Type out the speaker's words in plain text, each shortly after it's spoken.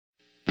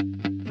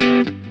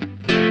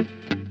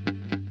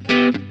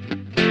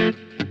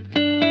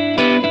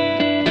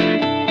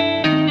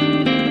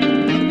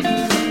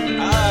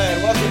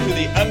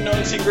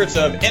secrets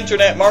of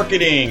internet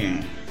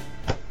marketing.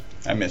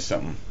 I missed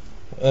something.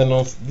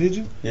 Did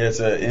you? Yeah,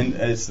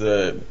 it's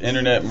the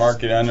internet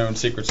market unknown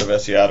secrets of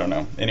SEO. I don't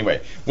know.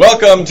 Anyway,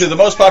 welcome to the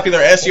most popular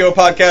SEO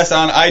podcast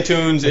on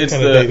iTunes. What it's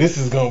kind the of day this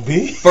is gonna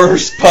be?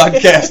 first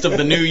podcast of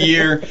the new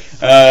year,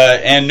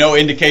 and no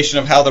indication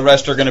of how the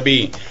rest are going to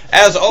be.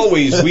 As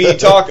always, we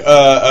talk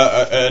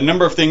a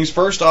number of things.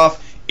 First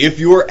off, if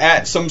you're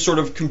at some sort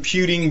of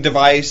computing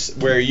device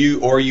where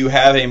you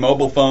have a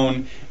mobile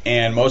phone,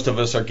 and most of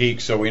us are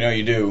geeks, so we know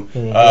you do,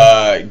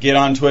 get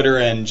on Twitter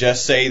and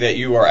just say that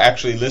you are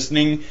actually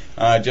listening.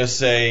 Just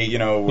say,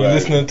 You're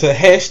listening to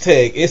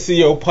hashtag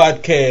SEO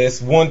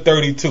Podcast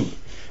 132.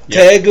 Yeah.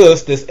 Tag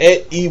us, that's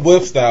at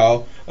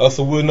eWebstyle,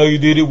 so we'll know you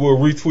did it. We'll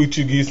retweet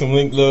you, give you some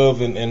link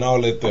love, and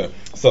all that there.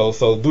 So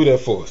do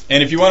that for us.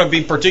 And if you want to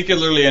be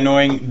particularly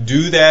annoying,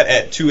 do that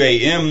at 2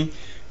 a.m.,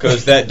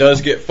 because that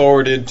does get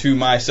forwarded to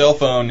my cell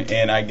phone,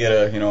 and I get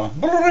a,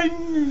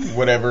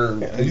 whatever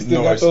You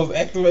still noise. got those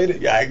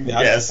activated? Yeah, I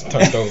guess. I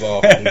turned those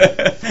off.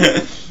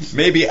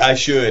 Maybe I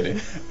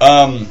should.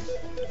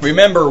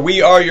 Remember,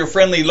 we are your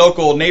friendly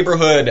local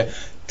neighborhood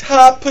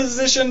top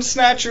position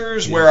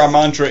snatchers, where our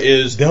mantra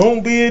is,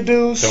 Don't be a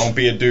douche. don't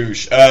be a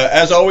douche.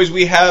 As always,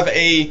 we have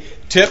a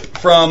tip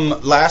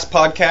from last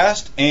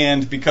podcast,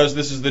 and because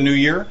this is the new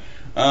year,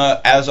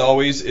 as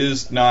always,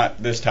 is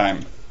not this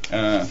time.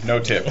 No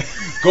tip.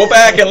 Go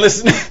back and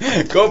listen.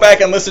 Go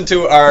back and listen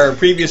to our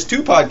previous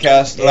two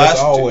podcasts. As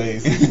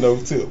always, no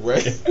tip,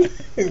 right?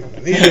 He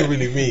didn't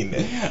really mean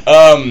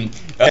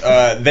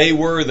that. They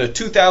were the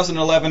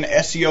 2011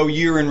 SEO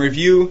year in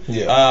review.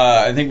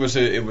 Yeah. I think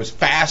it was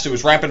fast. It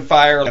was rapid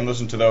fire. And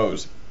listen to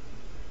those.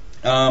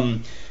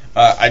 I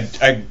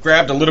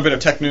grabbed a little bit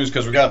of tech news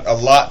because we got a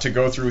lot to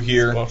go through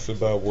here. Sponsored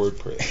by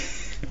WordPress.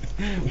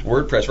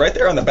 WordPress, right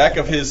there on the back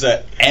of his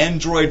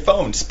Android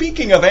phone.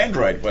 Speaking of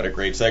Android, what a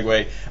great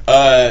segue.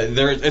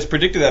 It's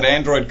predicted that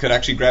Android could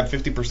actually grab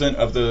 50%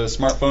 of the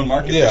smartphone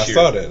market this year.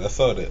 I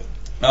saw that.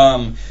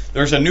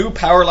 There's a new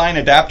power line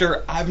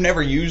adapter. I've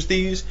never used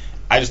these.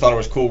 I just thought it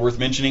was cool, worth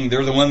mentioning.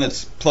 They're the one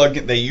that's plugged.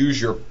 They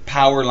use your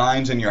power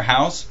lines in your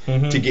house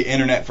to get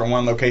internet from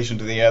one location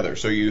to the other.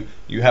 So you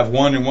have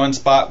one in one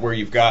spot where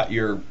you've got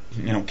your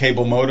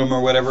cable modem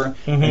or whatever,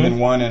 and then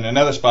one in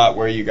another spot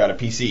where you got a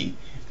PC.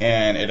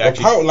 And it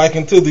actually power, like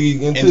into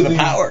the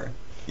power,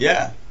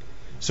 yeah.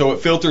 So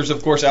it filters,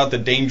 of course, out the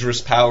dangerous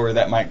power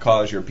that might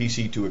cause your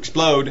PC to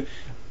explode.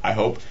 I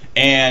hope,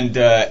 and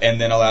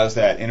then allows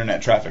that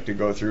internet traffic to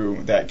go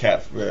through that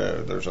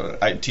there's a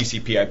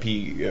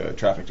TCP/IP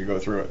traffic to go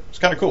through it. It's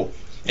kind of cool.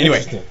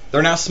 Anyway,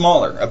 they're now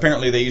smaller.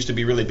 Apparently, they used to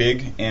be really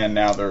big, and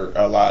now they're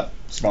a lot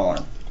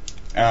smaller.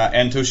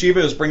 And Toshiba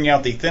is bringing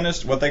out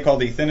what they call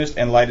the thinnest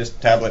and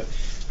lightest tablet.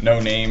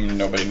 No name.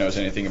 Nobody knows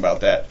anything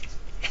about that.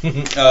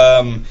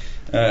 Except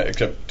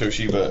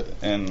Toshiba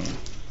and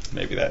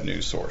maybe that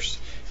news source.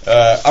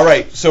 All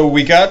right, so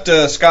we got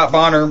Scott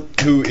Bonner,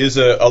 who is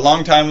a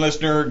longtime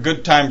listener,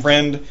 good time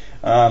friend.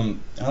 I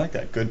like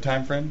that, good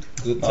time friend.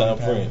 Good time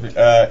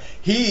friend.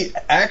 He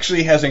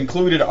actually has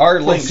included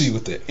our links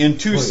in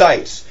two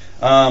sites.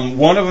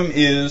 One of them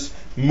is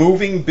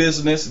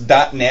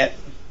movingbusiness.net.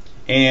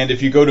 And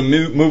if you go to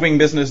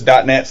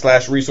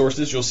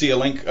movingbusiness.net/resources, you'll see a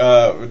link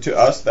to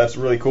us. That's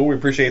really cool. We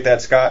appreciate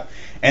that, Scott.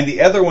 And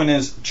the other one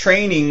is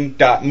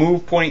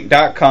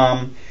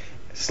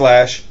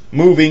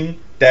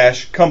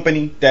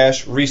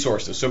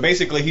training.movepoint.com/moving-company-resources. So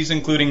basically, he's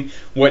including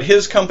what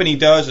his company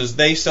does is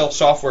they sell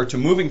software to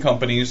moving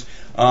companies,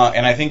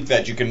 and I think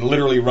that you can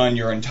literally run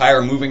your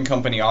entire moving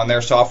company on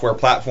their software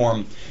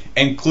platform,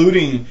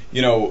 including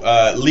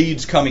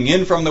leads coming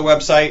in from the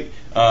website,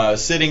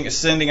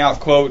 sending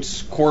out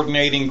quotes,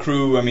 coordinating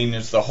crew. I mean,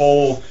 it's the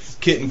whole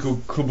kit and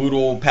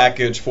caboodle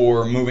package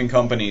for moving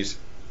companies.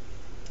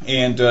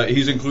 And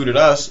he's included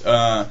us.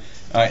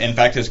 In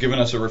fact, has given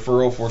us a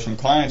referral for some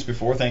clients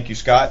before. Thank you,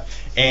 Scott.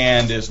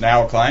 And is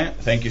now a client.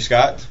 Thank you,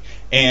 Scott.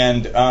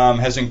 And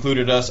has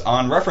included us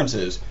on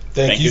references.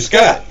 Thank you,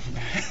 Scott.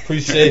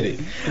 Appreciate it.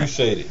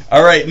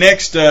 All right,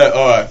 next,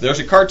 there's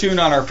a cartoon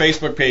on our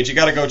Facebook page. You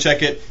got to go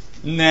check it.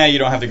 Nah, you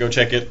don't have to go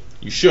check it.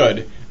 You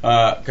should,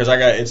 because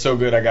it's so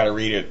good. I got to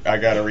read it. I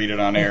got to read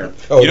it on air.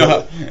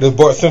 Oh, the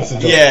Bart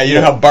Simpson joke. Yeah, you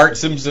know how Bart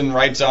Simpson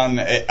writes on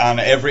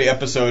every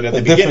episode at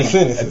the beginning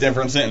a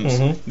different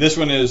sentence. This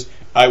one is,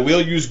 I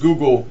will use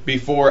Google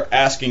before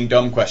asking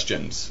dumb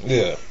questions.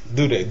 Yeah,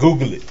 do that.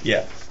 Google it.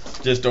 Yeah,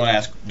 just don't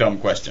ask dumb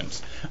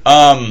questions.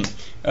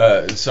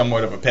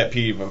 Somewhat of a pet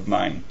peeve of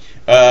mine.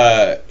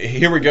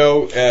 Here we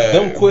go.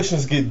 Dumb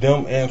questions get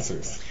dumb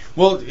answers.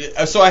 Well,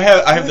 so I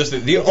have this.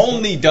 The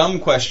only dumb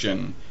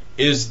question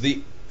is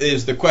the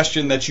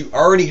question that you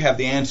already have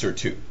the answer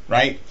to,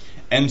 right?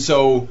 And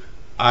so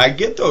I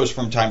get those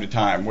from time to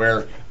time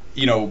where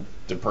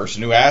the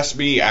person who asked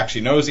me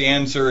actually knows the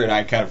answer, and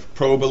I kind of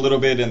probe a little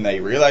bit, and they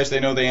realize they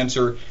know the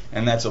answer,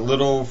 and that's a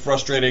little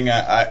frustrating.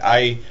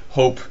 I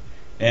hope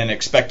and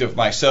expect of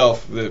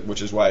myself,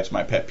 which is why it's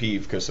my pet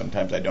peeve, because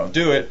sometimes I don't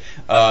do it,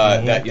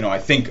 that I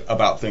think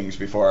about things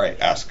before I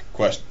ask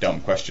dumb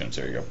questions.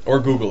 There you go. Or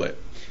Google it.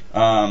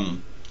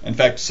 In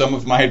fact, some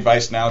of my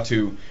advice now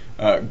to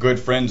good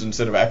friends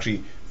instead of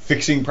actually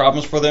fixing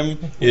problems for them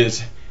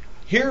is,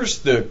 here's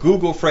the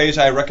Google phrase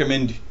I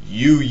recommend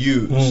you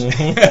use.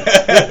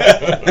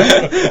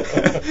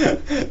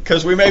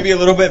 Because we may be a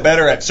little bit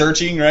better at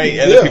searching, right?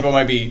 Other people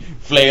might be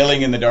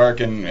flailing in the dark,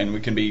 and we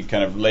can be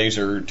kind of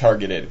laser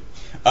targeted.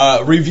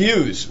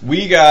 Reviews.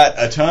 We got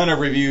a ton of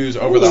reviews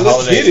over the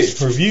holidays.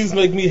 Get it. Reviews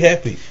make me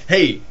happy.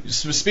 Hey,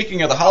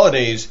 speaking of the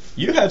holidays,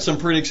 you had some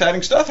pretty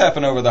exciting stuff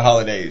happen over the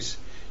holidays.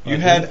 You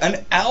had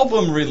an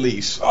album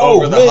release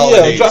over the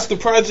holidays. Yeah, dropped the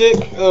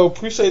project.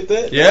 Appreciate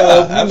that.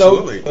 Yeah,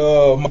 absolutely.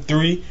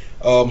 Three.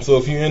 So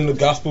if you're into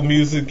gospel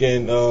music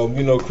and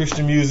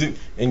Christian music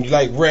and you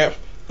like rap,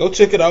 go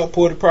check it out.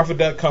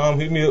 PoeticProphet.com.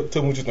 Hit me up.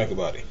 Tell me what you think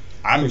about it.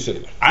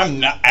 Appreciate it. I'm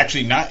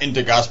not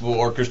into gospel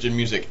or Christian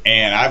music,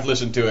 and I've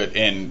listened to it,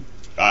 and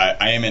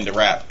I am into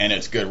rap, and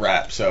it's good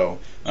rap. So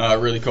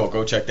really cool.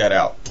 Go check that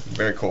out.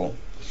 Very cool.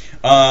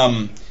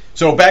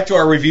 So back to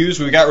our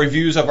reviews. We got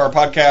reviews of our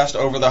podcast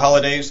over the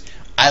holidays.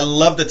 I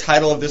love the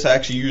title of this. I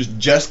actually used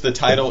just the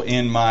title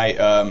in my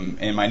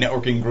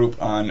networking group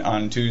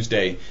on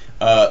Tuesday.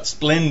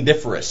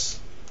 Splendiferous.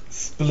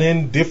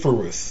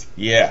 Splendiferous.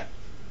 Yeah.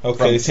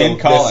 Okay. From Tim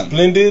Collin.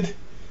 Splendid,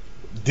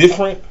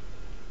 different,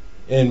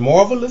 and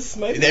marvelous.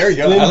 Maybe. There you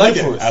go. I like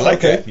it. I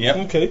like it. Yep.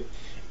 Okay.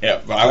 Yeah,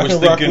 I was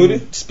thinking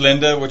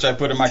Splenda, which I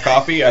put in my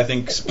coffee. I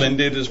think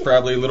Splendid is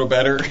probably a little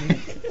better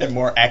and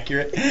more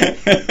accurate.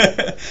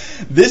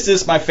 This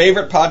is my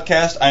favorite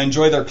podcast. I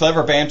enjoy their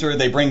clever banter.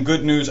 They bring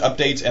good news,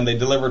 updates, and they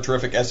deliver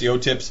terrific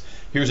SEO tips.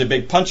 Here's a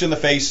big punch in the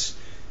face,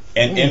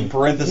 and in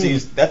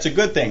parentheses, that's a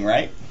good thing,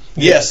 right?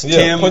 Yes,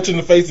 Tim. Punch in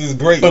the face is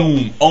great.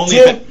 Boom. Only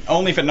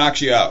if it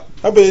knocks you out.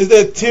 I bet, is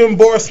that Tim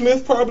Bar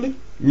Smith probably?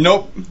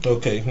 Nope.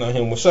 Okay, not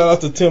him. Well, shout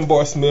out to Tim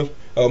Bar Smith.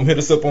 Hit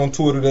us up on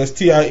Twitter. That's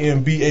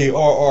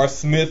TIMBARR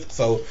Smith.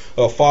 So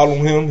follow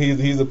him.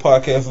 He's a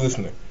podcast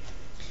listener.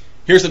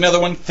 Here's another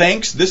one.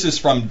 Thanks. This is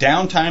from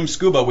Downtime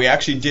Scuba. We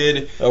actually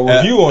did a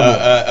review on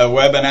a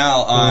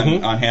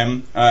webinar on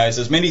him. It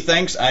says, many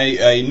thanks.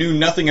 I knew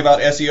nothing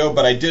about SEO,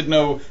 but I did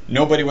know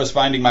nobody was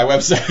finding my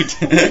website.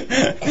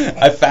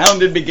 I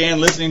found and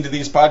began listening to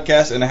these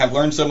podcasts, and I have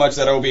learned so much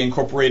that I will be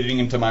incorporating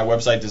into my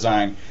website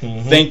design.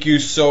 Thank you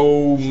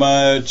so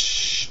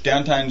much,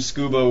 Downtime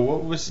Scuba.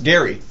 What was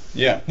Gary?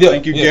 Yeah.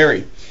 Thank you,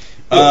 Gary.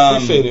 Yeah,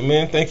 appreciate it,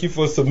 man. Thank you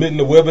for submitting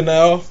the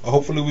webinar.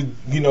 Hopefully we,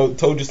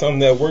 told you something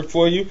that worked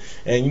for you.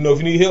 And, if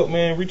you need help,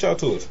 man, reach out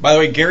to us. By the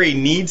way, Gary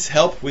needs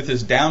help with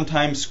his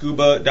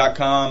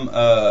downtimescuba.com.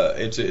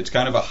 It's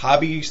kind of a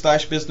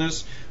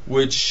hobby/business,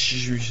 which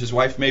his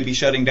wife may be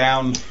shutting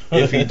down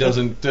if he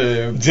doesn't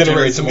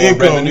generate some more income,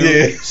 revenue.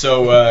 Yeah.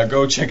 So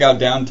go check out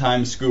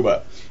Downtime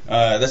Scuba.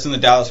 That's in the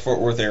Dallas-Fort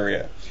Worth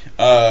area.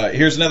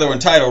 Here's another one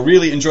titled,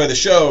 Really Enjoy the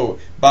Show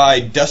by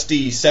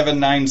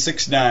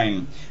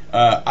Dusty7969.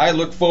 I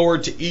look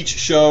forward to the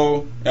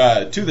show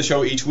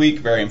each week.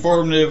 Very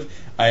informative.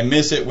 I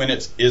miss it when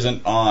it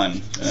isn't on.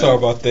 Sorry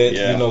about that.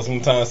 Yeah.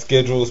 Sometimes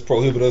schedules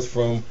prohibit us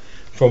from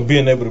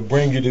being able to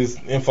bring you this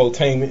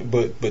infotainment.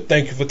 But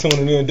thank you for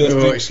tuning in, Dusty.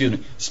 Oh, excuse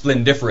me.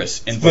 Splendiferous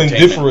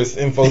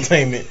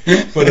infotainment.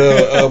 But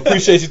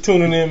appreciate you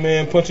tuning in,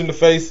 man. Punch in the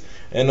face.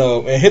 And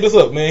hit us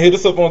up, man. Hit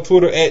us up on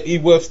Twitter at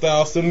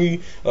eWebStyle. Send me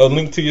a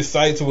link to your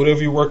sites or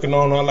whatever you're working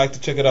on. I'd like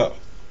to check it out.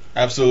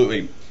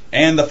 Absolutely.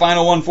 And the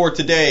final one for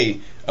today,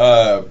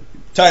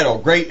 title,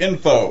 Great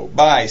Info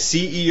by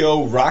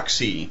CEO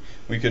Roxy.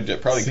 We could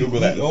probably Google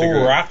that and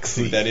figure out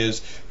who that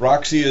is.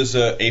 Roxy is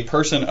a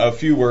person of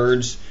few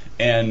words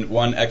and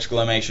one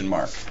exclamation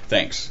mark.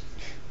 Thanks.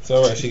 It's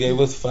all right. She gave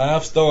us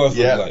 5 stars.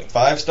 Yeah,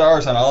 5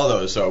 stars on all of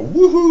those. So,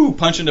 woohoo!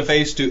 Punch in the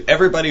face to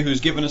everybody who's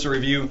given us a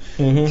review.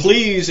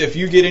 Please, if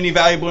you get any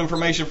valuable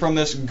information from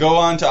this, go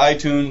on to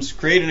iTunes,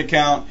 create an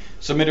account,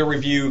 submit a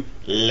review,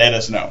 let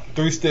us know.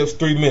 3 steps,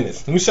 3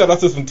 minutes. Let me shout out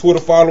to some Twitter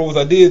followers.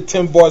 I did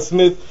Tim Bar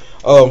Smith.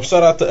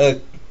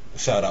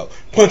 Shout out.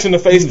 Punch in the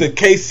face to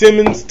K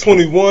Simmons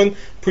 21.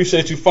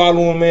 Appreciate you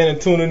following, man, and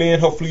tuning in.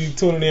 Hopefully you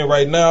tuning in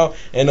right now.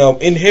 And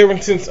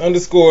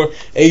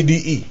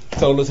Inheritance_ADE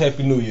told us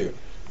Happy New Year.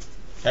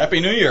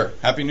 Happy New Year.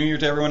 Happy New Year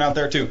to everyone out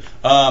there, too.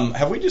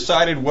 Have we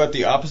decided what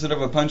the opposite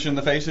of a punch in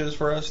the face is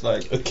for us?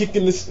 Like a kick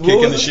in the shins.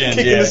 Kick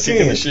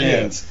in the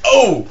shins. Yeah.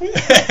 Oh!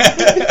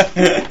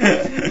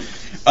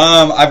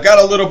 I've got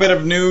a little bit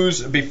of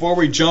news before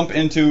we jump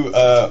into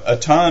a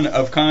ton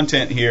of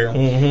content here.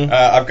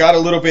 I've got a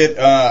little bit.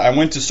 I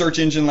went to Search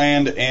Engine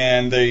Land,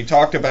 and they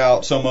talked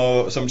about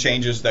some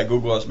changes that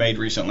Google has made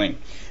recently.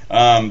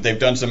 They've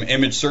done some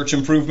image search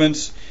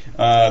improvements.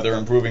 They're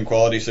improving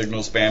quality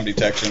signal, spam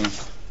detection.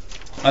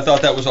 I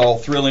thought that was all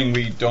thrilling.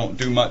 We don't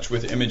do much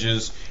with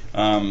images.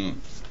 They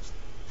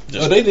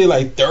did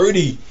like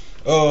 30.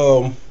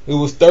 It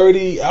was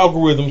 30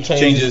 algorithm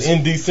changes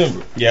in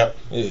December. Yep.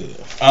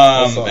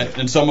 Yeah.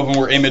 And some of them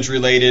were image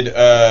related.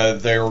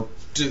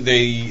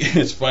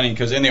 It's funny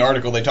because in the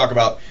article they talk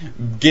about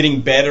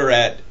getting better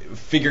at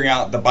figuring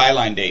out the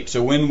byline date.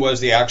 So when was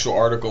the actual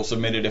article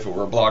submitted, if it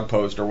were a blog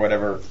post or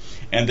whatever,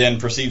 and then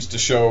proceeds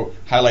to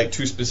highlight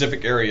 2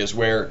 specific areas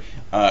where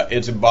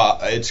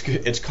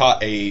it's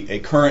caught a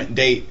current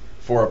date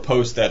for a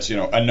post that's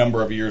a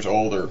number of years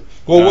older.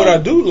 Well, what I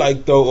do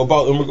like though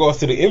about in regards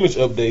to the image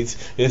updates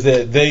is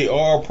that they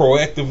are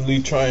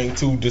proactively trying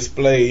to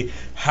display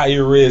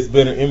higher res,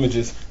 better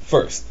images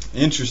first.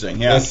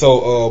 Interesting, yeah. And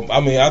so, I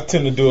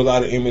tend to do a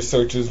lot of image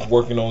searches,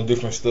 working on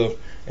different stuff,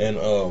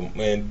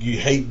 and you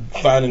hate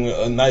finding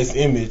a nice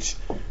image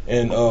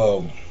and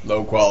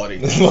low quality.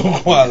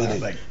 Low quality.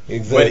 Yeah,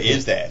 exactly. What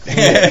is that?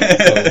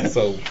 Yeah,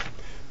 so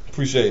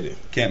appreciate it.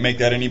 Can't make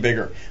that any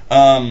bigger.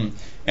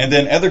 And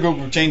then other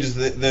Google changes.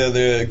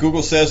 The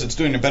Google says it's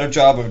doing a better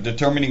job of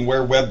determining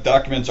where web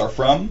documents are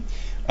from,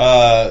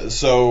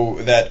 so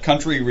that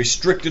country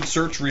restricted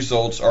search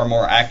results are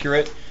more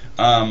accurate.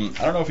 I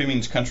don't know if he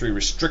means country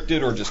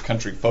restricted or just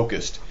country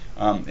focused.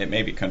 It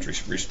may be country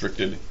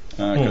restricted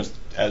because,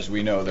 as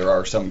we know, there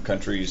are some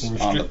countries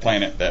on the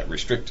planet that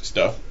restrict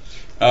stuff.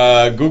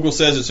 Google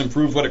says it's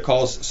improved what it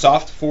calls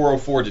soft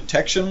 404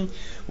 detection,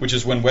 which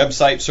is when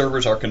website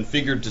servers are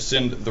configured to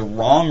send the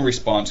wrong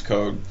response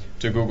code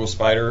to Google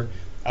Spider.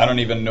 I don't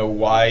even know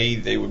why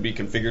they would be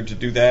configured to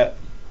do that.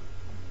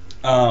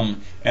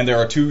 And there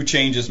are 2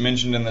 changes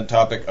mentioned in the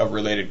topic of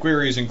related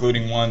queries,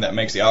 including one that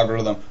makes the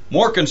algorithm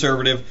more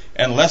conservative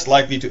and less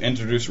likely to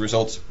introduce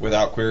results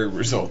without query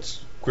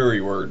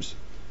words.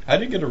 How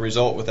do you get a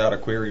result without a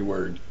query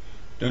word?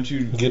 Don't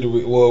you get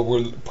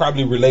we're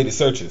probably related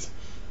searches.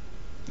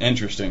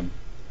 Interesting.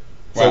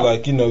 So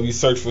you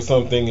search for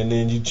something and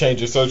then you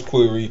change your search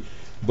query,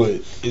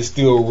 but it's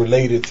still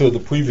related to the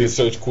previous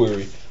search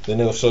query. Then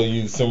they'll show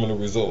you similar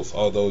results,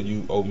 although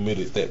you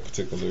omitted that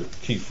particular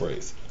key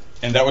phrase.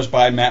 And that was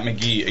by Matt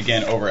McGee,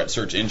 again, over at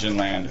Search Engine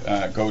Land.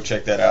 Go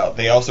check that out.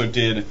 They also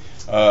did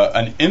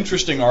an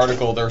interesting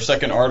article, their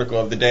second article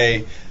of the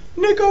day.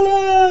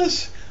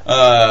 Nicholas!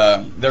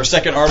 Their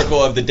second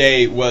article of the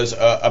day was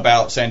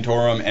about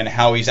Santorum and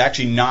how he's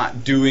actually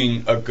not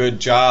doing a good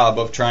job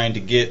of trying to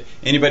get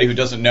anybody who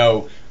doesn't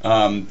know.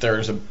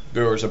 There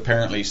was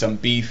apparently some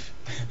beef,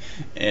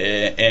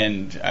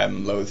 and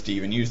I'm loath to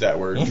even use that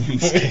word in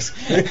this case.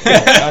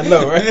 I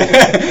know, right?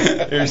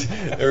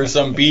 There was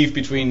some beef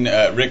between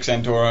Rick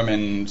Santorum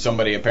and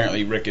somebody.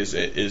 Apparently, Rick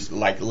is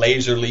like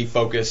laserly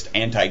focused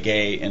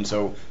anti-gay, and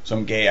so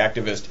some gay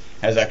activist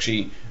has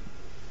actually.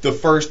 The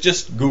first,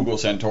 just Google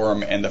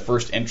Santorum, and the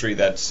first entry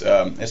that's,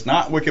 it's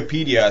not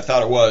Wikipedia, I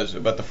thought it was,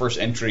 but the first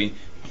entry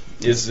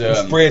is...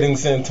 spreading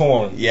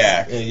Santorum.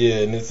 Yeah. Yeah,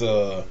 and it's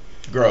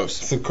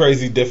gross. It's a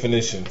crazy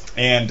definition.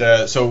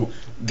 And so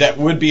that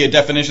would be a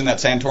definition that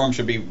Santorum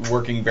should be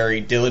working very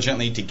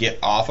diligently to get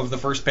off of the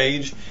first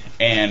page,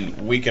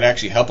 and we could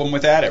actually help them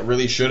with that. It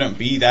really shouldn't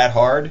be that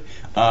hard,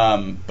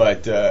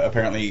 but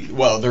apparently,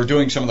 they're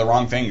doing some of the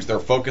wrong things. They're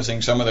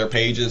focusing some of their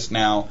pages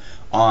now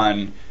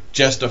on...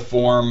 just a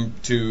form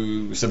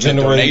to submit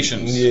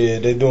donations. Yeah,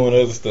 they're doing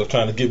other stuff,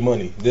 trying to get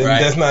money.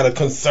 Right. That's not a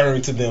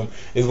concern to them,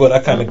 is what I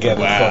kind of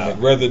gathered from it.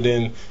 Rather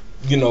than,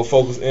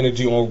 focus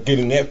energy on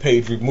getting that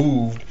page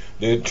removed,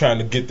 they're trying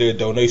to get their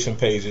donation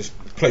pages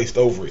placed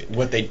over it.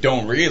 What they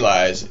don't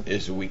realize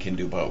is we can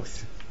do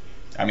both.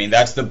 I mean,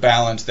 that's the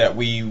balance that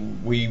we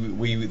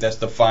that's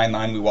the fine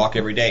line we walk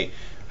every day.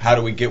 How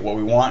do we get what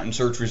we want in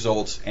search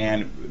results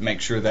and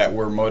make sure that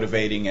we're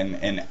motivating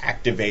and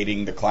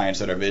activating the clients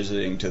that are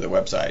visiting to the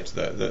websites,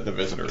 the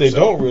visitors? They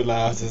don't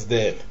realize is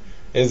that,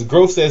 as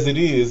gross as it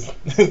is,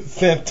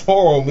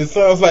 Santorum, it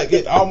sounds like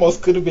it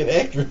almost could have been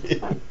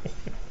accurate.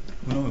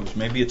 Who knows?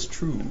 Maybe it's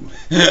true.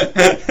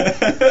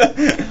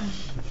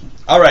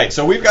 All right,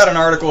 so we've got an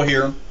article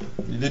here.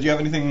 Did you have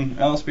anything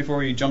else before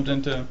we jumped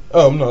into?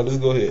 Oh, no,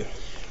 just go ahead.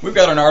 We've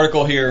got an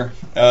article here.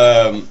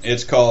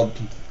 It's called...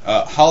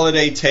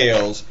 Holiday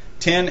Tales,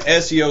 10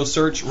 SEO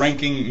Search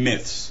Ranking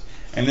Myths.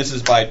 And this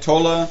is by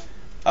Tola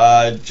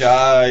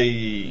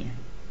Ajayi.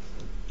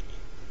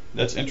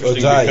 That's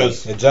interesting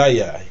because...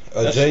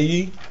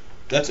 Ajayi?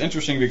 That's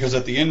interesting because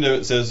at the end of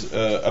it says,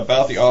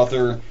 about the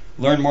author,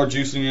 learn more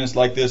juiciness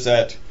like this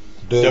at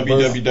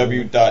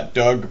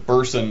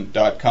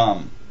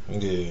www.dougberson.com.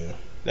 Yeah.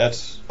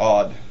 That's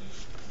odd.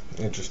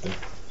 Interesting.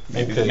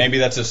 Maybe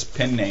that's his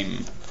pen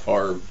name,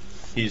 or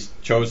he's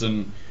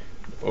chosen...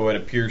 what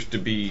appears to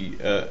be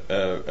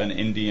an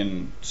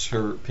Indian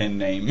pen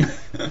name,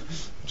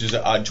 which is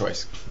an odd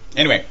choice.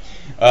 Anyway,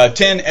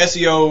 10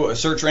 SEO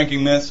search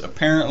ranking myths.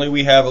 Apparently,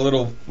 we have a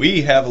little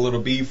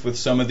beef with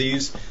some of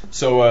these,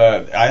 so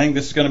I think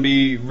this is going to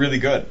be really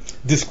good.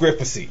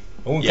 Discrepancy.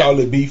 I won't call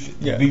it beef.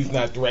 Yeah. Beef's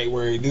not the right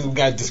word. This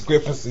got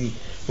discrepancy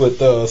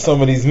with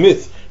some of these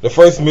myths. The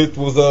first myth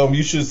was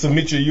you should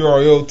submit your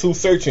URL to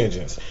search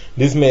engines.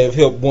 This may have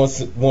helped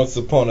once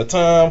upon a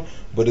time,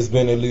 but it's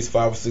been at least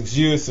 5 or 6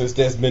 years since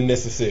that's been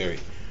necessary.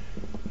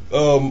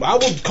 I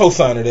would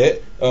co-sign to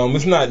that.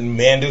 It's not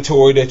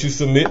mandatory that you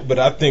submit, but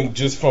I think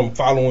just from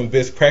following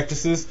best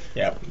practices.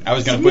 Yeah, I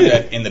was going to put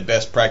that in the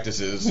best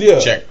practices. Yeah,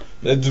 check.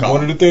 That's just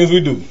one of the things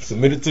we do.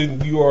 Submit it to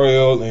the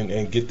URL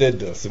and get that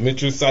done.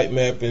 Submit your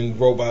sitemap and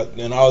robot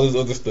and all this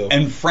other stuff.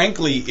 And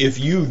frankly, if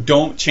you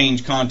don't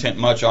change content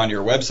much on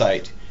your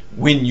website,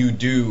 when you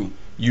do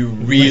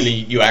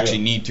you actually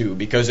need to,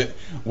 because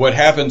what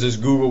happens is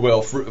Google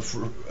will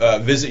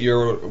visit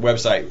your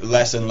website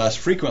less and less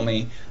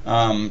frequently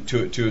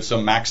to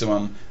some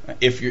maximum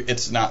if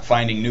it's not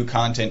finding new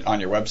content on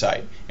your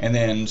website. And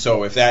then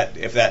so if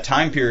that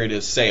time period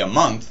is, say, a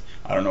month,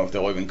 I don't know if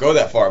they'll even go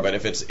that far, but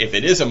if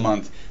it is a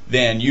month,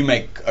 then you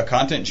make a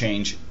content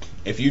change.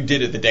 If you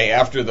did it the day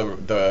after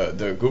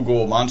the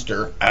Google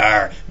monster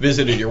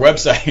visited your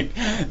website,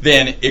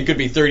 then it could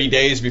be 30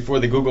 days before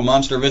the Google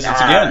monster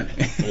visits again.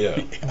 Yeah,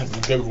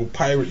 the Google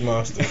pirate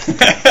monster.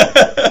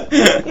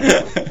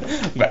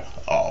 Well,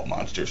 all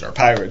monsters are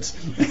pirates.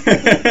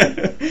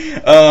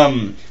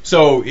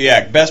 So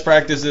yeah, best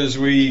practices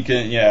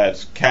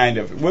it's kind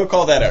of, we'll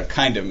call that a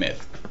kind of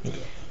myth. Yeah.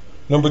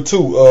 Number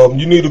 2,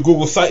 you need a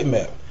Google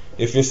sitemap.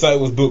 If your site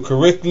was built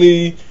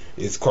correctly,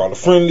 it's crawler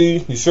friendly,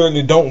 you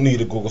certainly don't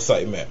need a Google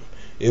sitemap.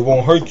 It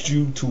won't hurt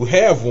you to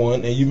have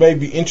one, and you may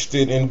be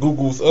interested in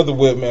Google's other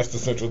Webmaster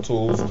Central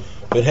tools,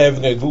 but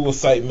having a Google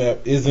sitemap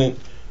isn't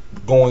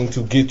going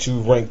to get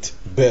you ranked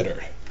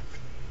better.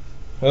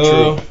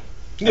 True.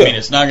 Yeah. I mean,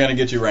 it's not going to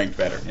get you ranked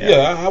better.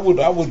 Yeah, I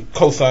would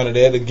co-sign to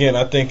that. Again,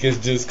 I think it's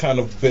just kind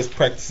of best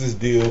practices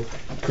deal.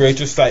 Create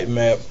your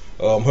sitemap,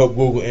 help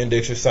Google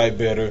index your site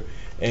better.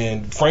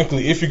 And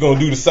frankly, if you're going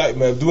to do the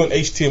sitemap, do an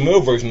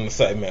HTML version of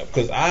the sitemap.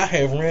 Because I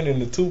have ran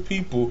into 2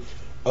 people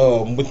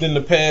within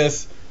the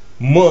past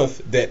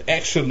month that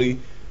actually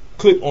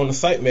click on the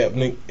sitemap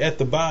link at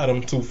the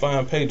bottom to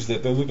find pages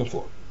that they're looking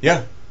for.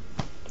 Yeah.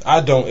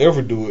 I don't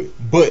ever do it,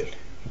 but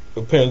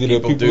apparently there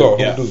are people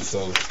who do.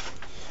 So,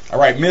 all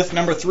right, myth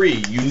number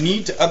 3: you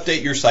need to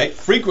update your site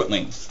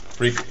frequently.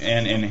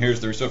 And here's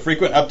the so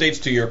frequent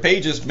updates to your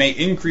pages may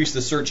increase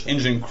the search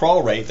engine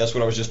crawl rate. That's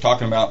what I was just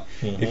talking about.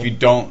 Mm-hmm. If you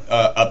don't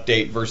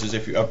update versus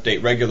if you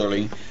update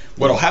regularly,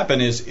 what'll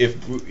happen is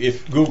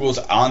if Google's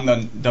on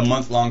the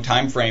month-long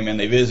time frame and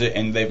they visit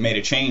and they've made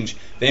a change,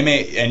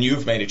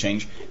 you've made a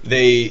change,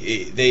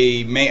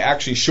 they may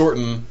actually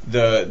shorten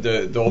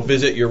they'll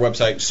visit your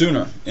website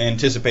sooner,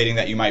 anticipating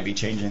that you might be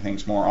changing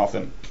things more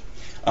often.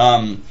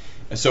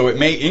 So it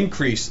may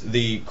increase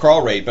the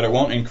crawl rate, but it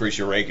won't increase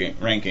your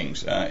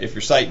rankings. If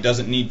your site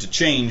doesn't need to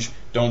change,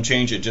 don't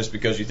change it just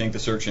because you think the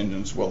search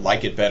engines will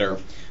like it better.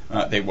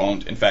 They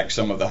won't. In fact,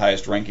 some of the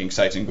highest ranking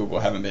sites in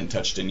Google haven't been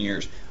touched in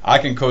years. I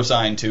can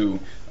co-sign to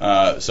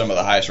some of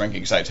the highest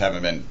ranking sites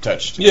haven't been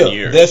touched in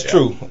years. That's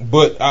true.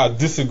 But I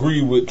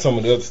disagree with some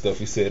of the other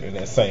stuff you said in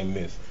that same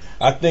myth.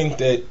 I think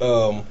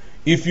that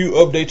if you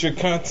update your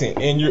content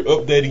and you're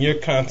updating your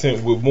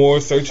content with more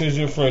search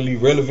engine friendly,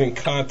 relevant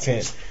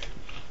content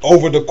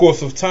over the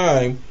course of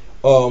time,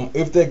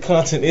 if that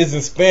content isn't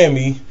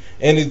spammy,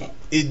 and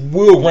it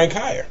will rank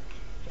higher.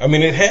 I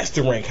mean, it has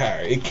to rank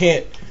higher. It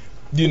can't,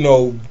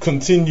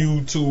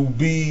 continue to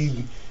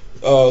be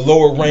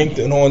lower ranked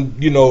and on,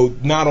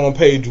 not on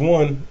page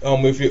 1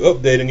 if you're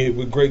updating it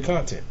with great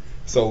content.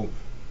 So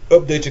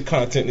update your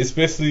content,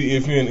 especially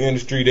if you're in an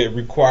industry that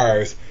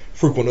requires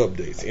frequent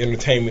updates,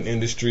 entertainment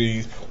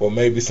industries, or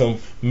maybe some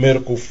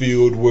medical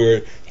field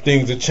where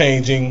things are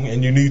changing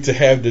and you need to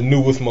have the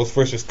newest, most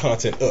freshest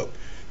content up.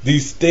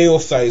 These stale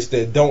sites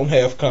that don't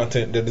have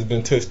content that has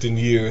been touched in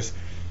years,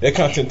 that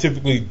content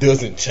typically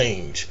doesn't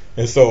change.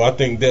 And so I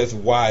think that's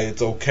why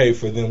it's okay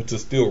for them to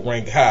still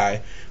rank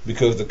high,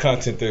 because the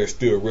content there is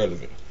still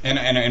relevant.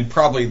 And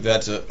probably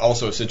that's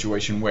also a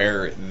situation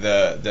where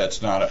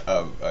that's not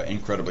a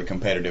incredibly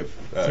competitive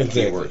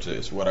keyword,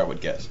 is what I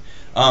would guess.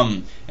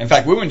 In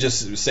fact, we wouldn't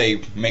just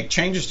say make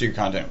changes to your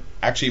content.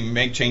 Actually,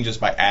 make changes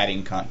by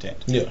adding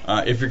content.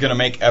 Yeah. If you're going to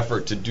make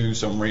effort to do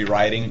some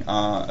rewriting,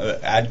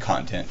 add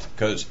content.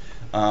 Because,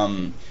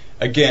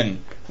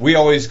 again, we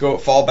always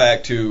fall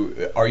back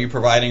to, are you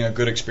providing a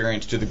good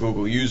experience to the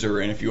Google user?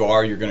 And if you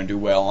are, you're going to do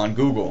well on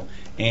Google.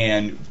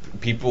 And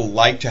people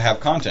like to have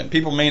content.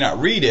 People may not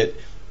read it.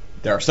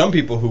 There are some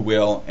people who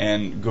will,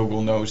 and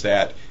Google knows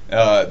that.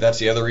 That's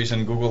the other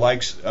reason Google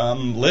likes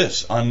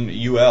lists,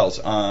 ULs,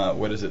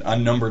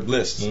 unnumbered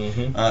lists,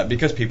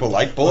 because people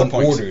like bullet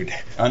points.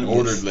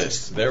 Unordered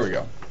lists. There we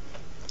go.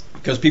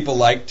 Because people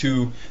like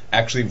to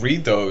actually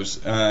read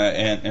those,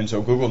 and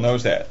so Google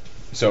knows that.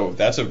 So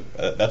that's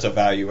a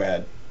value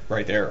add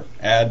right there.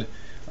 Add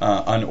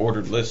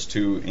unordered lists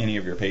to any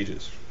of your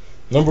pages.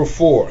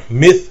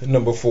 Myth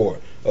number 4.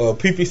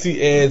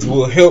 PPC ads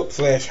will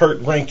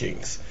help/hurt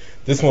rankings.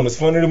 This one is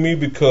funny to me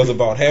because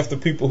about half the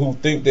people who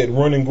think that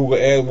running Google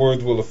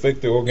AdWords will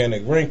affect their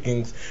organic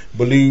rankings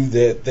believe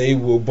that they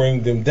will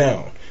bring them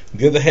down.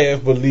 The other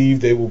half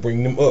believe they will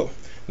bring them up.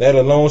 That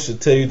alone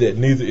should tell you that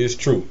neither is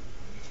true.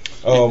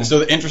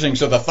 So interesting.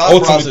 So the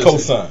thought process.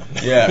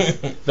 Cosign. Yeah.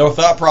 The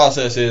thought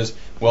process is,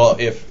 well,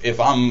 if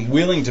I'm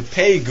willing to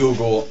pay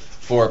Google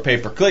for a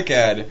pay-per-click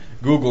ad,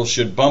 Google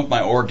should bump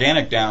my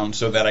organic down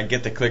so that I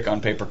get the click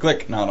on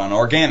pay-per-click, not on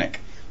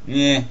organic.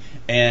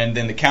 And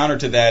then the counter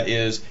to that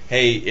is,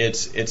 hey,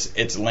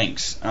 it's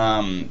links.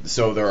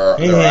 So there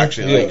are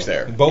actually links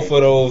there. Both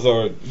of those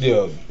are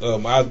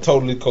I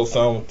totally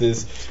co-sign with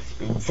this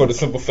for the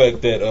simple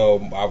fact that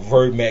I've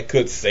heard Matt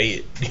Cutts say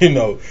it.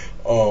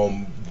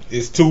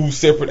 It's 2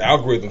 separate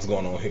algorithms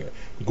going on here.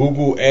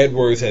 Google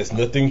AdWords has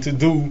nothing to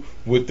do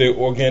with their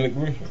organic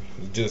ranking.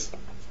 Just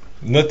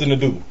nothing to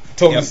do.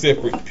 Totally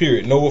separate,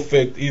 period. No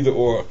effect either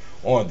or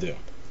on them.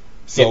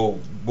 So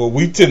what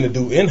we tend to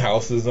do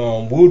in-house is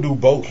we'll do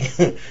both,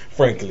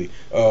 frankly.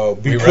 Because,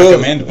 we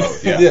recommend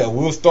both, yeah,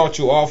 we'll start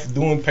you off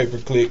doing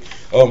pay-per-click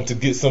to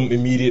get some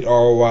immediate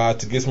ROI,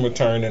 to get some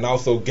return, and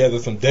also gather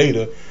some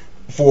data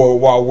for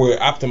while we're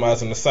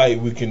optimizing the site,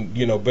 we can,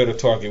 better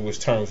target which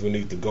terms we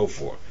need to go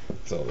for.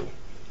 So,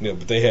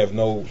 but they have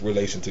no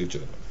relation to each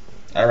other.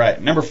 All right,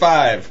 number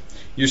 5.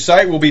 Your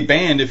site will be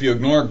banned if you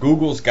ignore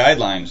Google's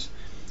guidelines.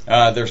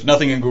 There's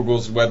nothing in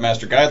Google's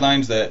webmaster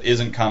guidelines that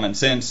isn't common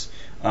sense.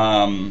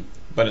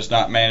 But it's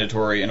not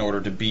mandatory in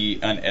order to be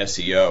an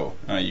SEO.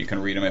 You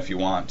can read them if you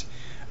want.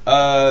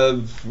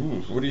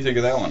 What do you think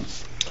of that one?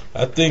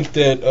 I think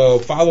that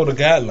follow the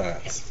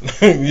guidelines.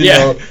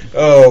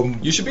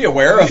 You should be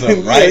aware of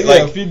them, right?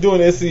 Yeah, if you're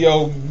doing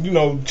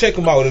SEO, check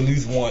them out at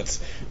least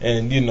once.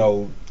 And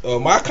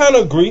I kind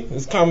of agree.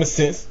 It's common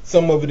sense.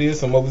 Some of it is,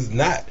 some of it's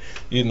not.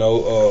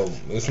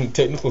 There's some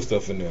technical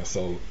stuff in there.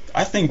 So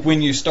I think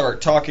when you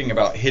start talking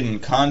about hidden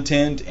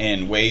content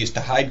and ways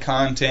to hide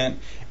content,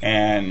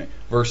 and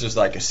versus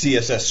like a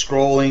CSS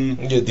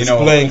scrolling,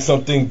 displaying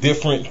something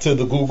different to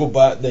the Google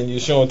bot than you're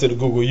showing to the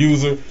Google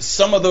user.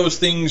 Some of those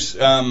things, to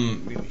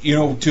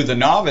the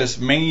novice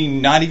may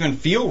not even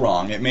feel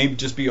wrong. It may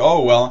just be, if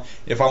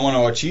I want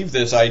to achieve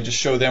this, I just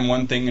show them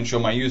one thing and show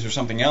my user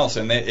something else,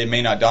 and it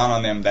may not dawn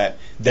on them that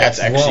that's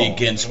actually wrong.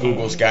 Against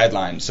Google's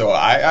guidelines. So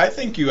I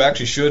think you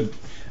actually should,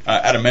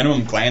 at a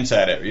minimum, glance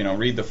at it.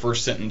 Read the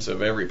first sentence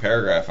of every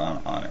paragraph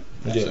on it.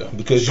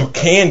 Because you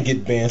can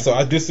get banned. So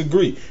I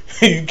disagree.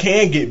 You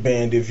can get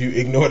banned if you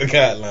ignore the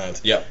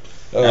guidelines. Yep,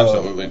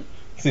 absolutely.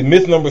 See,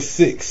 myth number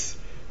 6.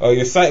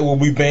 Your site will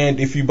be banned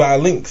if you buy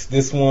links.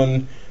 This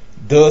one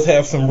does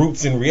have some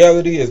roots in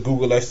reality, as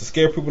Google likes to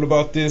scare people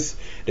about this.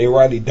 They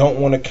rightly don't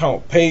want to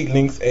count paid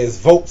links as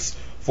votes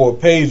for a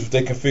page if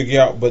they can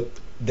figure out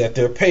that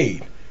they're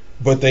paid,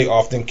 but they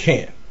often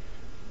can't.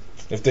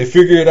 If they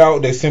figure it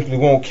out, they simply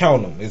won't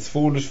count them. It's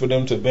foolish for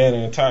them to ban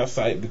an entire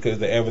site because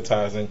they're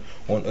advertising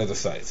on other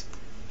sites.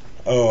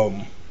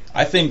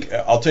 I think,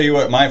 I'll tell you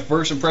what, my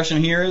first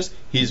impression here is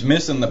he's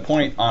missing the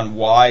point on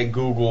why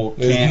Google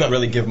can't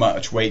really give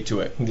much weight to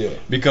it. Yeah.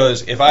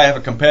 Because if I have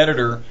a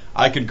competitor,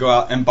 I could go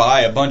out and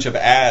buy a bunch of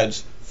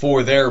ads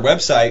for their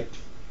website,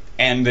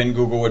 and then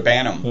Google would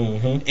ban them.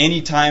 Mm-hmm.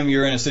 Anytime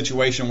you're in a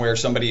situation where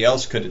somebody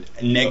else could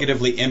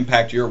negatively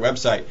impact your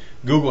website,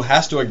 Google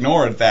has to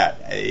ignore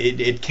that.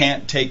 It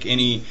can't take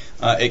any.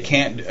 It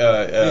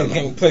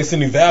can't place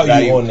any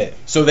value on it.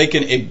 So they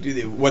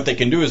can. What they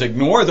can do is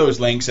ignore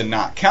those links and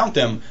not count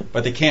them,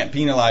 but they can't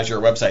penalize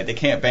your website. They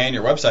can't ban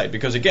your website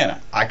because,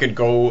 again, I could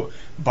go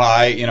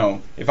buy.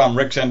 If I'm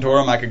Rick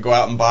Santorum, I could go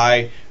out and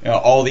buy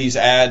all these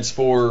ads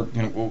for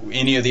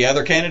any of the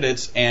other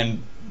candidates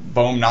and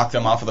boom, knock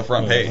them off of the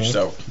front page.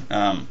 So,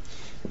 and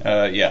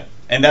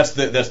that's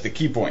the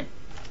key point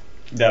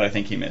that I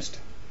think he missed.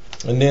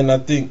 And then I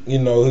think he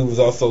was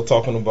also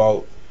talking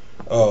about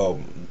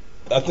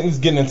I think he's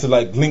getting into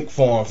like link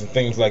farms and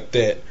things like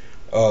that,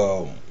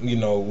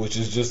 which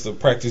is just a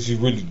practice you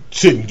really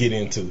shouldn't get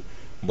into.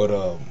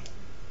 But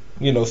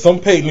some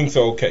paid links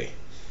are okay.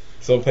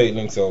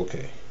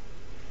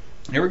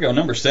 Here we go.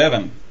 Number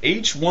 7.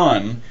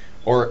 H1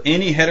 or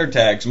any header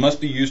tags must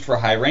be used for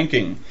high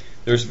ranking.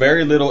 There's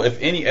very little, if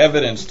any,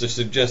 evidence to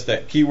suggest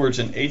that keywords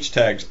and H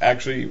tags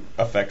actually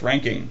affect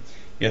ranking.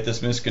 Yet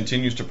this myth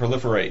continues to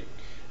proliferate.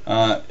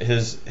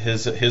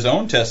 His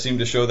own tests seem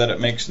to show that it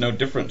makes no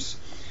difference,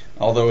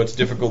 although it's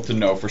difficult to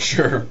know for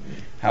sure.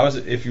 How is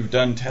it, if you've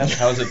done tests,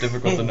 how is it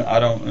difficult to know? I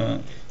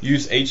don't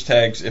use H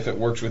tags if it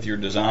works with your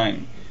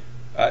design.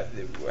 How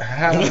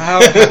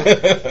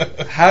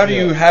do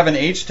you have an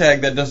H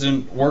tag that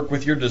doesn't work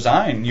with your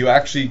design? You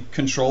actually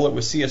control it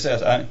with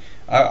CSS.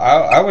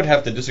 I would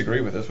have to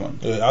disagree with this one.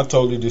 I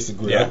totally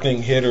disagree. Yeah. I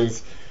think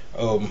headers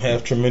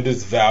have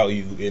tremendous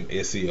value in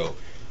SEO.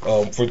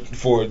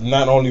 For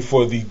not only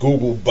for the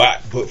Google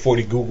bot, but for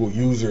the Google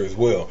user as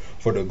well.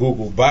 For the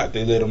Google bot,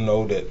 they let them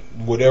know that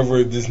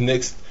whatever this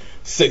next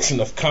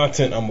section of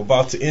content I'm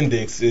about to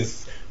index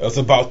is, it's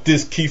about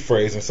this key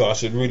phrase, and so I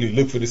should really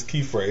look for this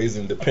key phrase,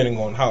 and depending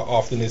on how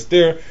often it's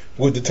there,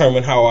 will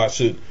determine how I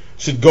should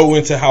go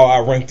into how I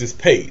rank this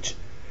page.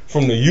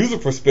 From the user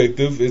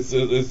perspective, it's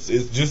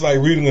just like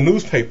reading a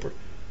newspaper.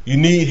 You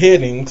need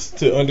headings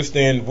to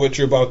understand what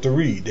you're about to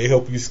read. They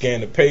help you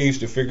scan the page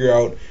to figure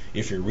out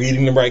if you're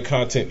reading the right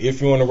content,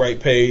 if you're on the right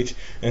page.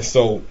 And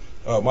so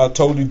I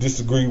totally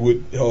disagree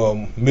with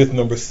myth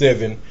number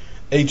 7.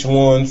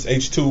 H1s,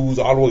 H2s,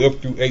 all the way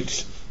up through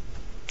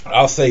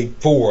I'll say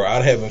 4.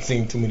 I haven't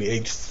seen too many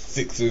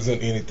H6s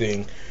and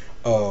anything.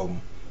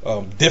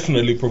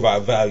 Definitely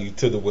provide value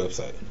to the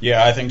website.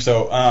 Yeah, I think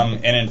so.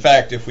 And in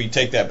fact, if we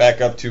take that back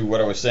up to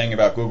what I was saying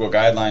about Google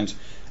guidelines,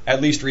 at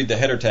least read the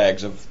header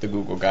tags of the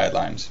Google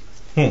guidelines.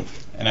 And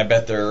I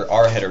bet there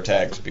are header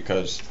tags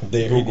because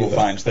Google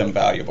finds them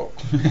valuable.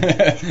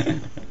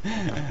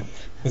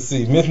 Let's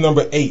see, myth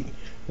number 8.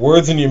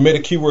 Words in your meta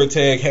keyword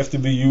tag have to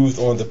be used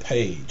on the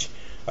page.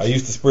 I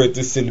used to spread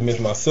this silly myth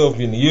myself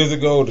many years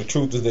ago. The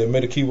truth is that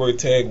meta keyword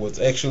tag was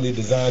actually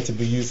designed to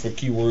be used for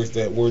keywords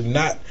that were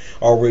not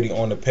already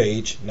on the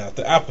page, not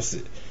the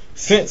opposite.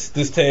 Since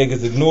this tag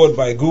is ignored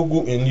by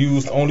Google and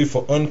used only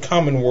for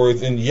uncommon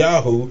words in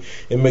Yahoo,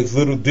 it makes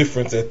little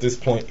difference at this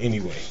point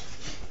anyway.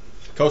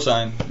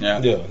 Cosign, yeah.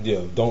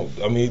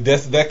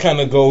 That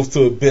kind of goes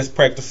to best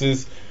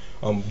practices.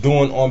 I'm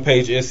doing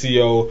on-page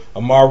SEO.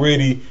 I'm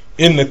already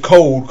in the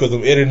code because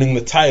I'm editing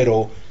the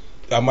title.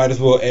 I might as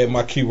well add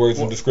my keywords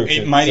and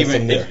description. It might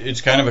even it's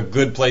kind of a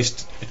good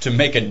place to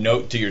make a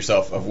note to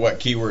yourself of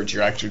what keywords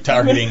you're actually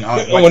targeting on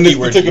what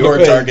keywords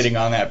you're targeting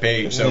on that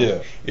page.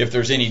 So if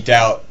there's any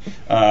doubt,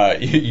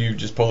 you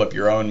just pull up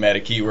your own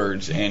meta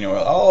keywords and you're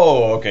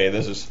okay,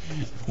 this is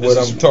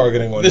I'm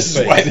targeting on this page.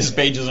 This is why this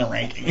page isn't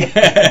ranking.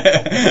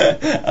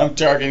 I'm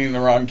targeting the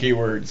wrong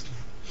keywords.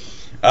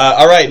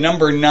 All right,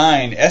 number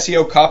 9,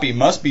 SEO copy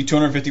must be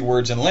 250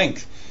 words in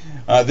length.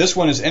 This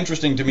one is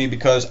interesting to me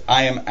because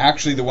I am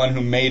actually the one who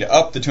made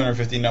up the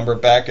 250 number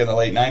back in the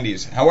late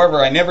 90s.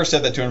 However, I never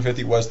said that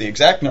 250 was the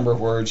exact number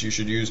of words you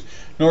should use,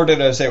 nor did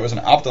I say it was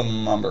an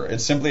optimum number.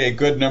 It's simply a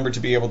good number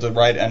to be able to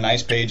write a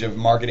nice page of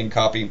marketing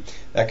copy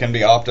that can be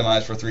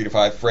optimized for 3 to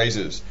 5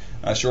 phrases.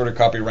 Shorter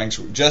copy ranks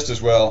just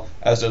as well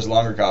as does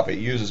longer copy.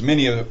 Use as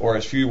many or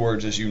as few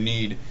words as you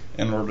need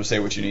in order to say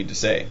what you need to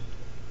say.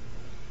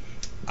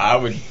 I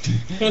would.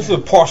 It's a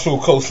partial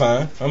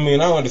cosign. I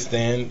mean, I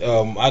understand.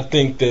 I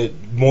think that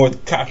more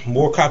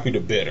copy,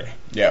 the better.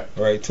 Yeah.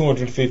 Right.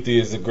 250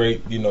 is a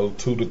great, 2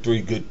 to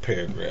 3 good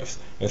paragraphs,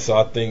 and so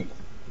I think,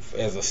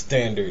 as a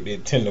standard,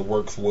 it tend to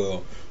works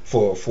well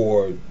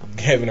for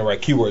having the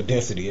right keyword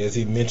density, as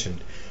he mentioned.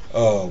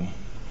 I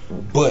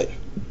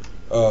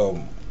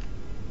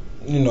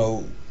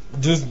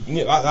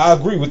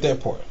agree with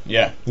that part.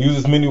 Yeah. Use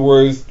as many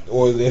words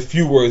or as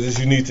few words as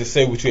you need to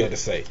say what you had to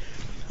say.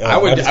 I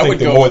would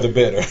go more the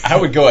better. I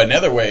would go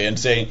another way and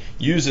say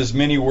use as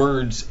many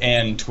words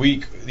and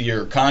tweak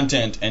your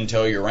content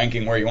until you're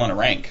ranking where you want to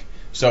rank.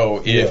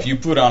 So if you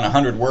put on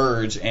 100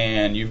 words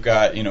and you've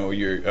got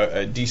your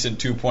a decent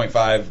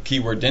 2.5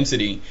 keyword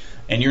density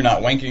and you're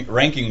not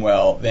ranking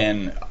well,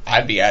 then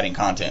I'd be adding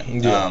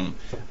content. Yeah.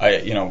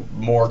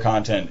 More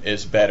content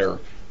is better.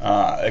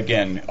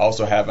 Again,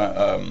 also have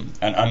an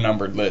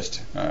unnumbered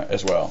list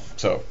as well.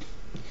 So,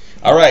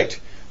 all right.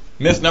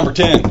 Myth number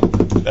 10.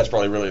 That's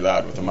probably really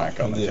loud with the mic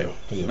on the table.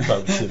 Yeah,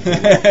 probably should be.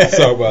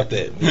 Sorry about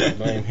that.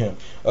 Blame him.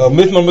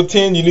 Myth number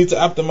 10, you need to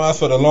optimize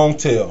for the long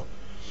tail.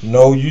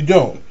 No, you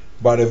don't.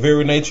 By their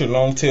very nature,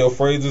 long tail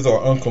phrases are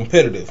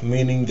uncompetitive,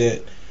 meaning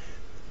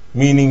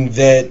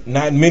that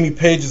not many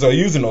pages are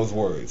using those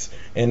words,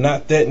 and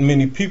not that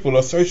many people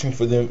are searching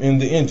for them in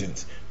the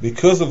engines.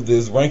 Because of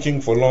this, ranking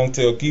for long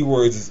tail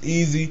keywords is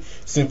easy.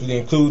 Simply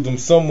include them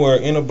somewhere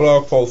in a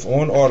blog post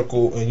or an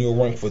article, and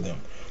you'll rank for them.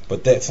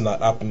 But that's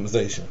not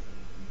optimization.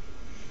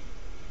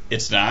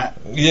 It's not?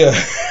 Yeah.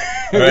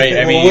 Right.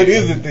 I mean, what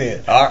is it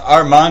then?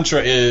 Our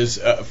mantra is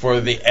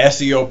for the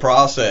SEO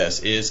process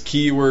is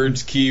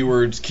keywords,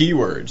 keywords,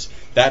 keywords.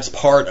 That's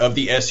part of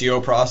the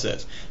SEO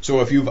process.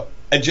 So if you've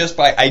just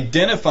by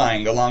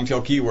identifying the long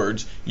tail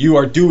keywords, you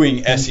are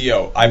doing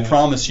SEO. I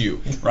promise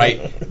you.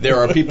 Right. There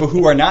are people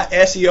who are not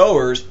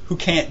SEOers who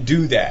can't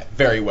do that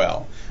very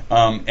well.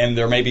 And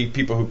there may be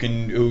people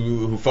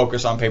who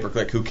focus on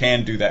pay-per-click who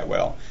can do that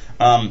well.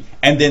 And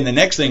then the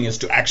next thing is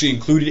to actually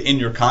include it in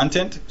your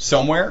content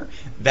somewhere.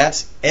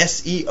 That's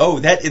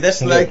SEO.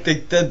 That's like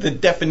the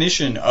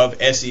definition of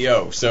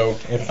SEO. So,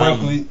 and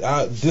frankly,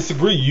 I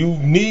disagree. You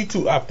need to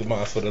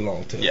optimize for the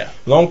long tail. Yeah.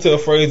 Long tail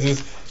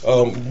phrases,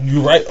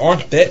 you're right,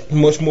 aren't that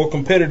much more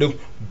competitive,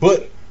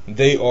 but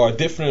they are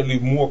definitely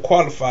more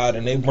qualified,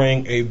 and they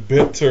bring a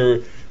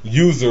better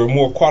user,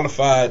 more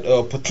qualified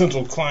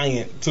potential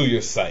client to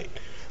your site.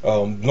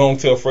 Long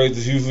tail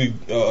phrases usually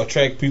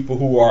attract people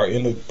who are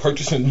in a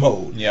purchasing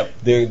mode. Yep.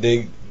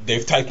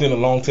 They've typed in a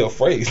long tail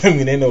phrase. I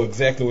mean, they know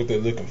exactly what they're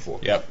looking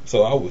for. Yep.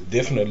 So I would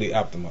definitely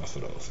optimize for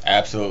those.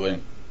 Absolutely.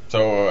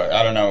 So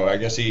I don't know. I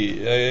guess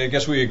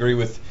we agree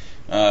with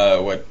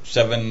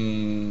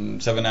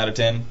 7 out of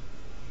 10.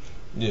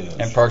 Yeah.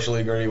 And partially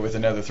agree with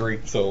another 3.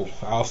 So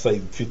I'll say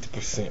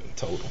 50%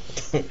 total.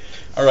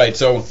 All right.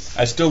 So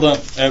I still don't.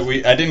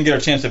 I didn't get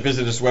a chance to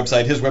visit his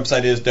website. His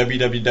website is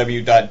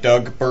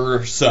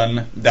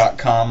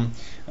www.dougburson.com.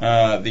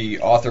 The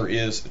author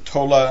is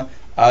Tola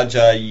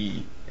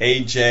Ajayi.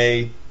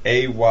 Ajayi.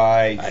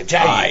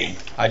 Ajayi.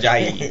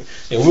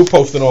 Yeah, we'll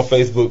post it on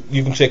Facebook.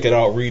 You can check it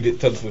out, read it,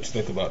 tell us what you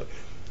think about it.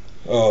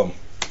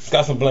 It's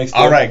got some blank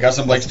stare. All right, got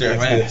some blank stare.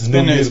 Man, it's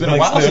been a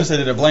while since I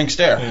did a blank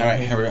stare. Mm-hmm. All right,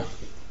 here we go.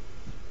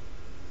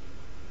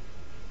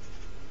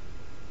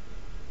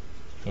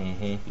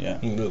 Mm-hmm. Yeah.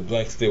 The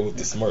blank stare with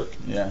the smirk.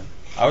 Yeah.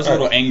 I was a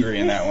little angry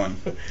in that one.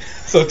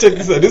 So check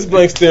this out. This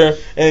blank stare,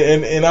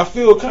 and I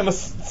feel kind of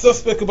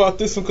suspect about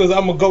this one because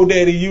I'm a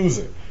GoDaddy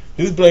user.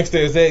 This blank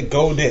stare is at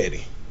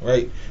GoDaddy,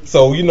 right?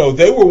 So,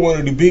 they were one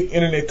of the big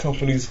internet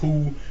companies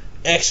who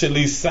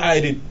actually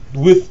sided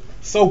with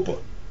SOPA.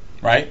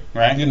 Right.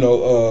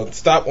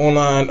 Stop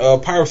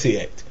Online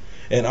Piracy Act.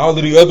 and all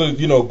of the other,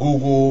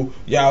 Google,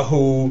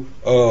 Yahoo,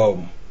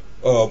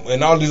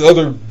 and all these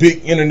other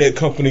big internet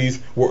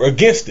companies were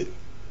against it.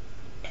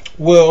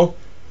 Well,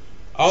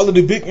 all of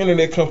the big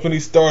internet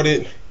companies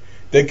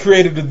they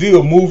created the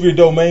deal, move your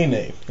domain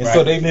name. And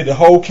so they did the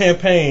whole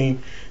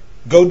campaign.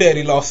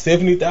 GoDaddy lost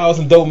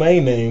 70,000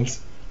 domain names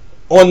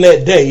on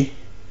that day.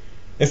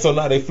 And so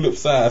now they flip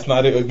sides.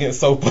 Now they're against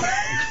SOPA.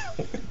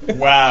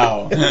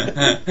 Wow.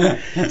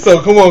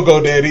 So come on,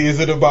 GoDaddy. Is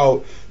it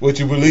about what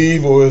you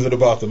believe or is it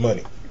about the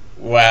money?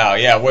 Wow,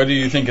 yeah. What do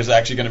you think is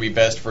actually going to be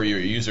best for your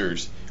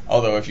users?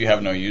 Although if you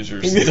have no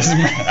users, it doesn't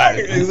matter.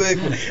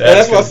 Exactly.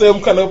 That's why I say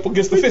I'm kind of up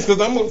against the fence,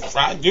 because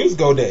I use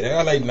GoDaddy. I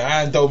got like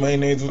 9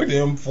 domain names with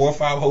them, 4 or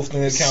 5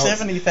 hosting accounts.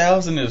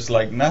 70,000 is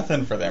like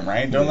nothing for them,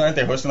 right? Aren't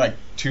they hosting like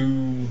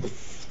 2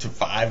 to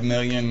 5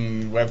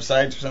 million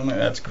websites or something?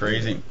 That's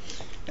crazy.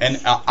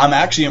 And I'm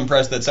actually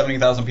impressed that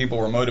 70,000 people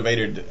were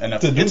motivated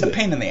enough. It's a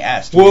pain in the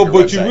ass to Well,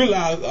 but website. You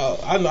realize,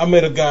 I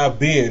met a guy,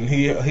 Ben.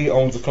 He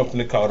owns a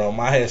company called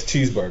My Ass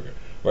Cheeseburger,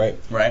 right?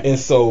 Right. And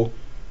so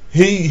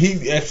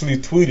he actually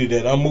tweeted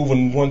that I'm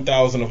moving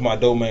 1,000 of my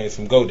domains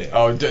from GoDaddy.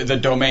 Oh, the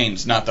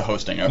domains, not the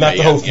hosting. Okay, not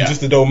the hosting,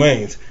 just the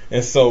domains.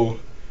 And so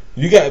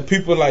you got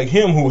people like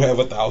him who have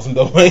 1,000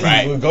 domains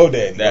with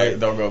GoDaddy. Right?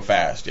 They'll go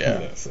fast,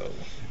 yeah. So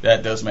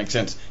that does make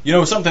sense.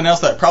 Something else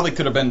that probably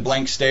could have been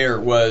blank stare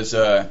was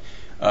the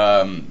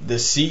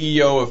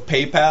CEO of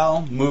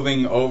PayPal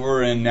moving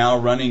over and now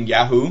running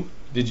Yahoo.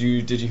 Did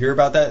you hear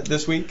about that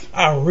this week?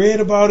 I read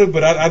about it,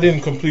 but I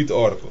didn't complete the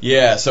article.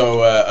 Yeah,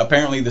 so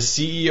apparently the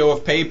CEO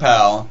of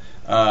PayPal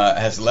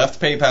has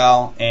left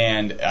PayPal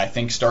and I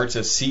think starts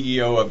as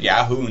CEO of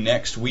Yahoo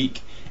next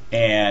week.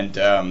 And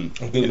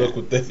good luck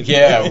with that.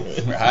 Yeah,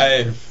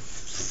 I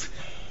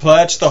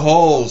patch the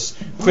holes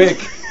quick.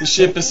 The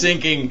ship is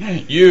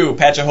sinking. You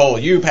patch a hole.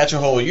 You patch a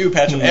hole. You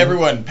patch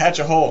everyone patch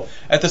a hole.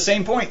 At the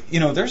same point,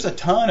 there's a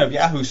ton of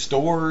Yahoo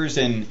stores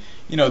and.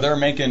 They're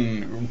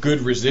making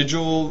good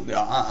residual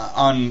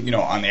on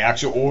the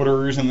actual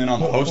orders and then on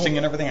the hosting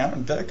and everything.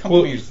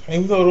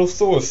 Even though those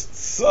stores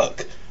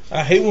suck,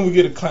 I hate when we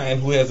get a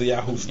client who has a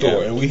Yahoo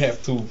store and we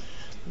have to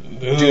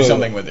do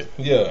something with it.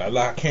 Yeah,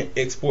 I can't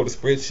export a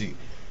spreadsheet.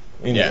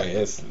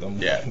 Anyway,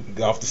 I'm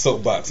off the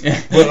soapbox.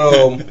 Yeah.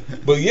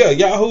 But yeah,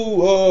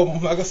 Yahoo,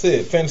 like I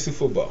said, fantasy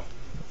football.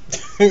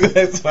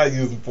 That's what I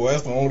use them for.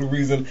 That's the only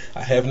reason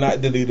I have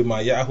not deleted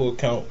my Yahoo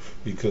account,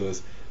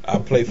 because I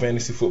play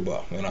fantasy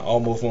football, and I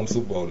almost won the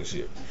Super Bowl this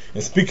year.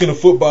 And speaking of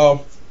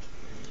football,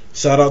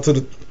 shout out to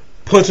the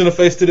punch in the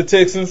face to the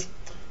Texans.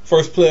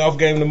 First playoff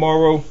game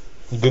tomorrow.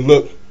 Good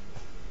luck.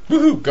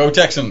 Woohoo! Go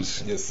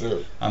Texans. Yes,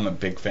 sir. I'm a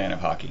big fan of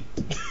hockey.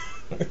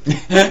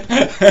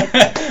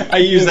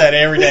 I use that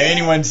every day.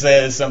 Anyone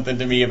says something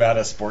to me about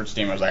a sports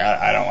team, I was like,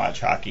 I don't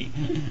watch hockey.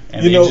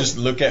 And they just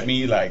look at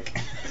me like...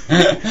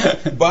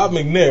 Bob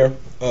McNair,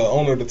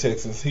 owner of the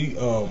Texans, he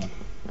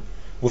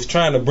was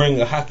trying to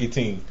bring a hockey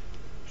team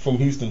from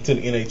Houston to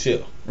the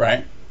NHL.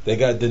 Right. They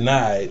got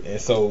denied,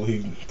 and so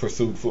he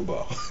pursued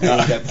football. He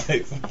got the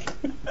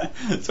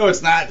Texans. So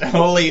it's not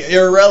wholly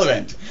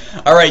irrelevant.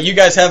 All right, you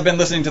guys have been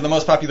listening to the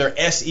most popular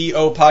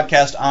SEO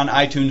podcast on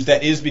iTunes.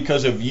 That is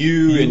because of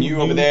you and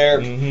you over there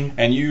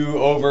and you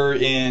over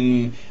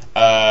in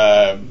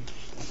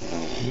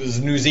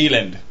New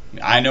Zealand.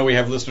 I know we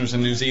have listeners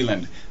in New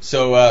Zealand.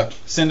 So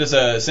send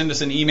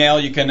us an email.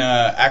 You can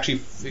actually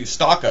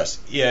stalk us.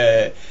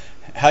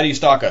 How do you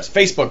stalk us?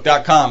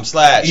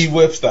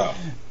 Facebook.com/eWebstyle.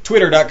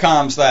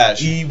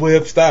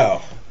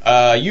 Twitter.com/eWebstyle.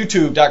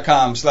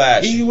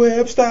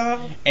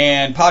 YouTube.com/eWebstyle.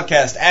 And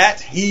podcast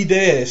at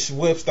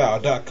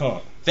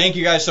e-webstyle.com. Thank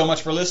you guys so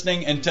much for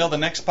listening. Until the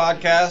next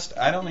podcast,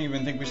 I don't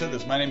even think we said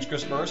this. My name's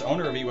Chris Burris,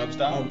 owner of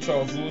eWebstyle. I'm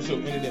Charles Lewis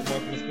of Internet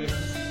Marketing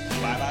Specialist.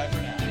 Bye-bye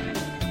for now.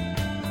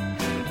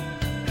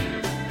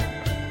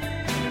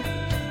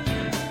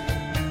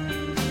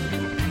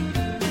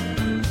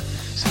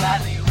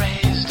 Slightly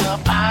raised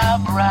up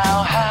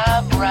eyebrow,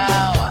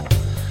 highbrow,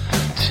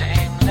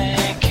 tamely,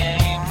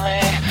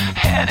 gamely,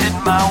 headed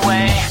my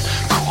way.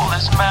 Cool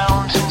as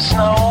mountain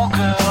snow,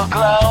 girl,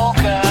 glow,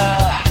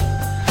 girl,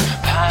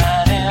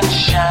 pining,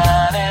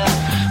 shining,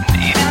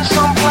 needing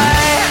some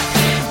play.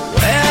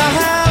 Where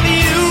have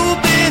you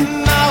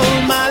been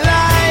all my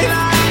life?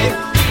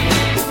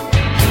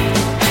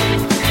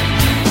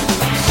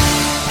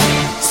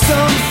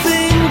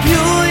 Something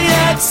pure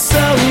yet so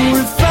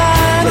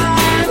refined.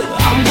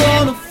 I'm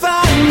gonna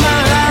find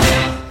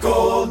my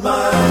gold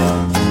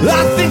mine.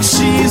 I think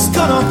she's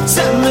gonna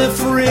set me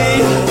free.